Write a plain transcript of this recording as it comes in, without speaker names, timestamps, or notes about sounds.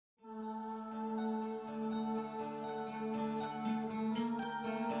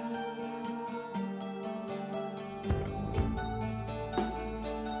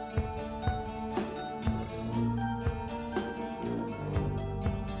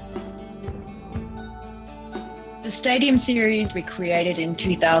The Stadium series we created in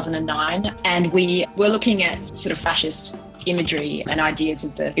 2009, and we were looking at sort of fascist imagery and ideas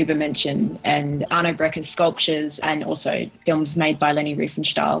of the Übermenschen and Arno Brecker's sculptures, and also films made by Leni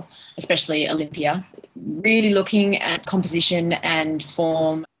Riefenstahl, especially Olympia, really looking at composition and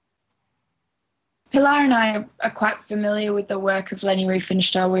form. Pilar and I are quite familiar with the work of Leni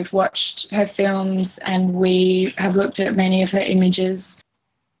Riefenstahl. We've watched her films and we have looked at many of her images.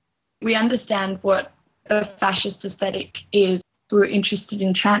 We understand what the fascist aesthetic is. We're interested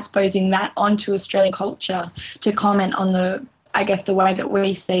in transposing that onto Australian culture to comment on the way that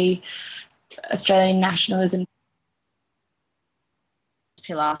we see Australian nationalism.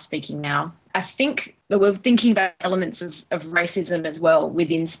 Pilar speaking now. I think that we're thinking about elements of racism as well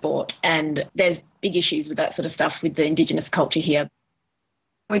within sport, and there's big issues with that sort of stuff with the Indigenous culture here.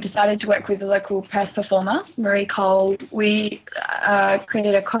 We decided to work with a local Perth performer, Marie Cole. We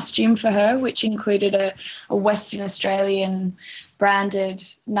created a costume for her, which included a Western Australian branded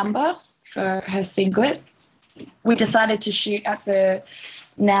number for her singlet. We decided to shoot at the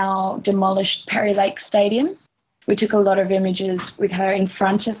now demolished Perry Lake Stadium. We took a lot of images with her in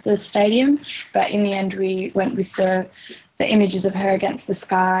front of the stadium, but in the end we went with the images of her against the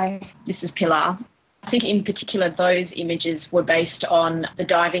sky. This is Pilar. I think in particular those images were based on the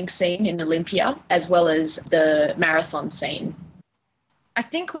diving scene in Olympia as well as the marathon scene. I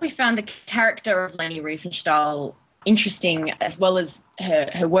think we found the character of Leni Riefenstahl interesting as well as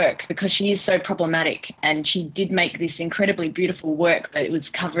her work, because she is so problematic, and she did make this incredibly beautiful work, but it was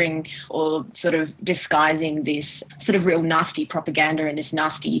covering or sort of disguising this sort of real nasty propaganda and this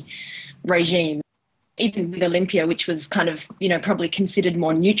nasty regime. Even with Olympia, which was kind of, probably considered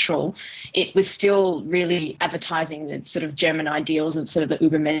more neutral, it was still really advertising the sort of German ideals of sort of the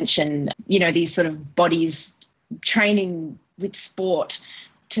Übermenschen, these sort of bodies training with sport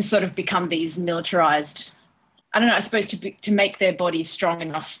to sort of become these militarized, I suppose to make their bodies strong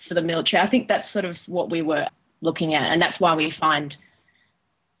enough for the military. I think that's sort of what we were looking at, and that's why we find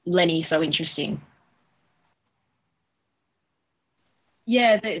Leni so interesting.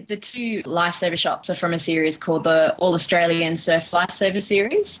 Yeah, the two lifesaver shots are from a series called the All Australian Surf Lifesaver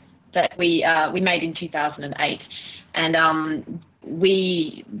series that we made in 2008, and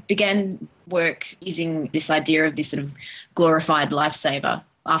we began work using this idea of this sort of glorified lifesaver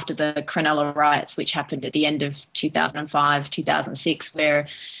after the Cronulla riots, which happened at the end of 2005, 2006, where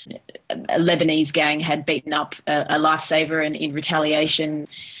a Lebanese gang had beaten up a lifesaver, and in retaliation,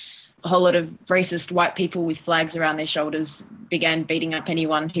 a whole lot of racist white people with flags around their shoulders began beating up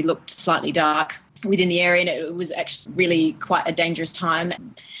anyone who looked slightly dark within the area, and it was actually really quite a dangerous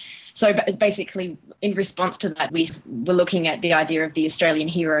time. So basically, in response to that, we were looking at the idea of the Australian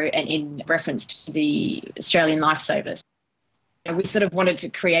hero and in reference to the Australian lifesavers. We sort of wanted to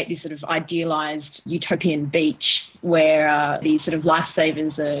create this sort of idealised utopian beach where these sort of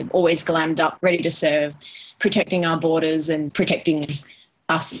lifesavers are always glammed up, ready to serve, protecting our borders and protecting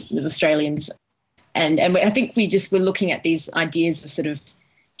us as Australians. And I think we just were looking at these ideas of sort of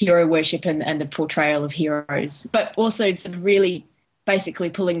hero worship and the portrayal of heroes, but also sort of really basically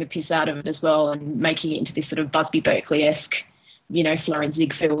pulling the piss out of it as well and making it into this sort of Busby Berkeley-esque, Florence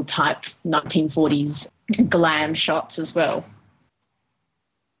Ziegfeld type 1940s glam shots as well.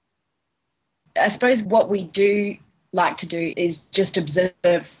 I suppose what we do like to do is just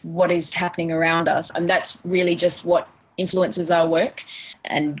observe what is happening around us, and that's really just what influences our work,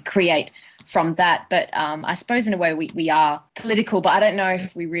 and create from that. But I suppose in a way we are political, but I don't know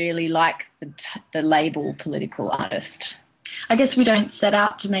if we really like the label political artist. I guess we don't set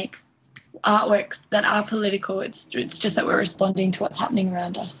out to make artworks that are political. It's just that we're responding to what's happening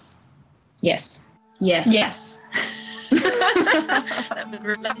around us. Yes. Yes. Yes. That was